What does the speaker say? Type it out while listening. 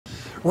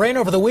Rain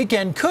over the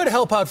weekend could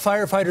help out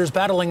firefighters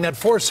battling that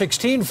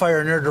 416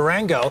 fire near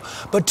Durango,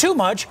 but too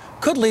much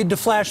could lead to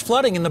flash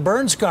flooding in the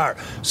burn scar.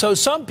 So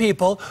some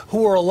people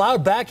who were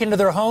allowed back into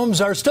their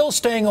homes are still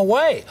staying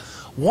away.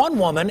 One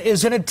woman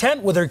is in a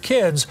tent with her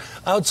kids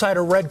outside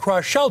a Red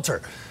Cross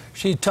shelter.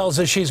 She tells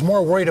us she's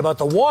more worried about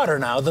the water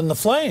now than the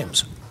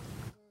flames.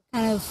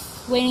 Kind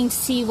of waiting to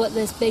see what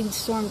this big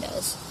storm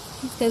does,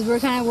 because we're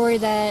kind of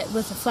worried that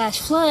with the flash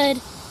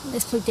flood,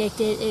 as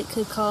predicted, it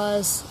could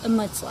cause a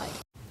mudslide.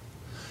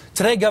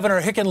 Today,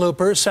 Governor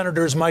Hickenlooper,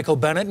 Senators Michael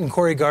Bennet and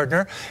Cory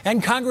Gardner,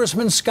 and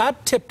Congressman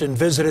Scott Tipton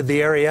visited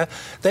the area.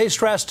 They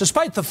stressed,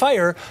 despite the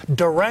fire,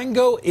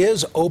 Durango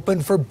is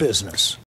open for business.